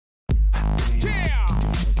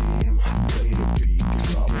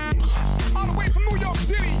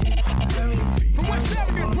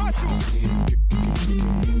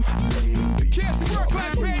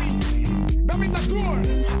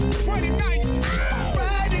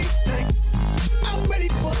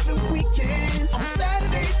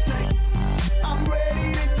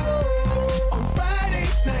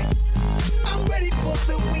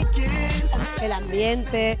El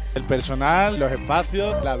ambiente, el personal, los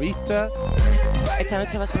espacios, la vista. Esta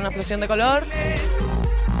noche va a ser una explosión de color.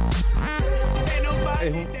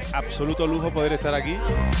 Es un absoluto lujo poder estar aquí.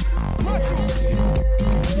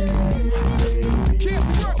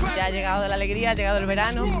 Ya ha llegado la alegría, ha llegado el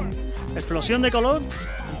verano. Explosión de color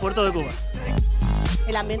en Puerto de Cuba.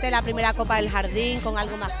 el ambiente de la primera copa del jardín con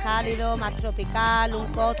algo más cálido, más tropical, un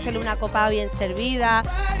cóctel, una copa bien servida.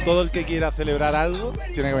 Todo el que quiera celebrar algo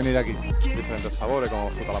tiene que venir aquí. Diferentes sabores como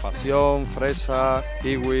fruta a la pasión, fresa,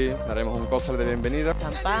 kiwi. Daremos un cóctel de bienvenida.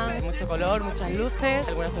 Champán, mucho color, muchas luces,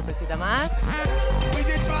 alguna sorpresita más.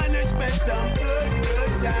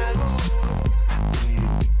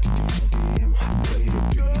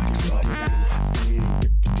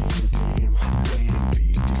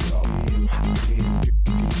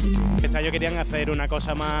 Este año querían hacer una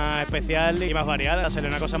cosa más especial y más variada, hacerle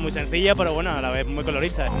una cosa muy sencilla, pero bueno, a la vez muy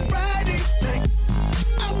colorista.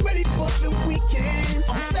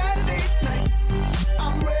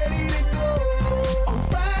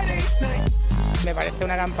 Me parece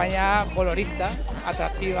una campaña colorista,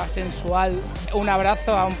 atractiva, sensual, un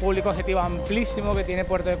abrazo a un público objetivo amplísimo que tiene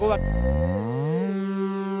Puerto de Cuba.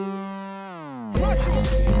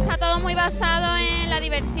 Está todo muy basado en la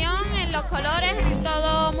diversión, en los colores,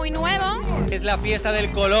 todo muy nuevo. Es la fiesta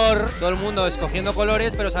del color, todo el mundo escogiendo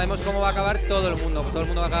colores, pero sabemos cómo va a acabar todo el mundo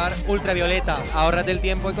va a acabar ultravioleta. Ahórrate el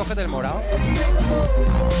tiempo y cógete el morado.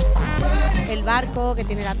 El barco, que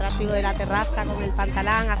tiene el atractivo de la terraza con el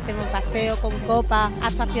pantalán, hacemos paseo con copa,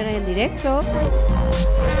 actuaciones en directo.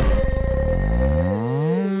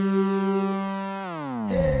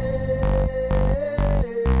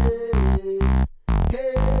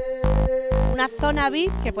 Una zona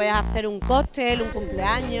VIP que puedes hacer un cóctel, un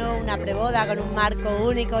cumpleaños, una preboda con un marco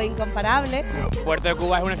único e incomparable. Puerto de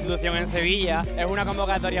Cuba es una institución en Sevilla, es una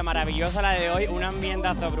convocatoria maravillosa la de hoy, un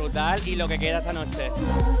ambientazo brutal y lo que queda esta noche.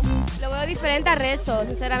 Lo veo diferente al resto,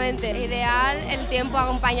 sinceramente. Ideal, el tiempo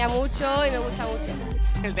acompaña mucho y me gusta mucho.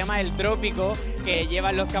 El tema del trópico, que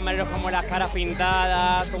llevan los camareros como las caras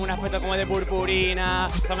pintadas, con un aspecto como de purpurina,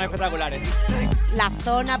 son espectaculares. La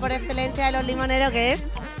zona por excelencia de los limoneros, que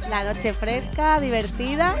es la noche fresca,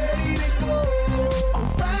 divertida.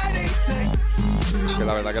 Que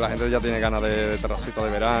la verdad que la gente ya tiene ganas de terracita de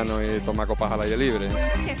verano y tomar copas al aire libre.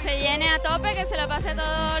 Que se llene a tope, que se lo pase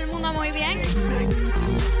todo el mundo muy bien.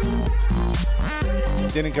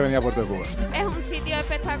 Tienen que venir a Puerto de Cuba. Es un sitio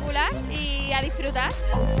espectacular y a disfrutar.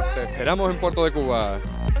 Te esperamos en Puerto de Cuba.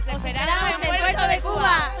 Os esperamos en Puerto de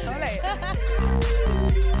Cuba.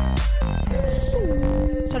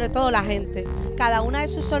 Sobre todo la gente. Cada una de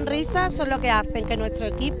sus sonrisas son lo que hacen que nuestro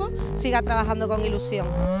equipo siga trabajando con ilusión.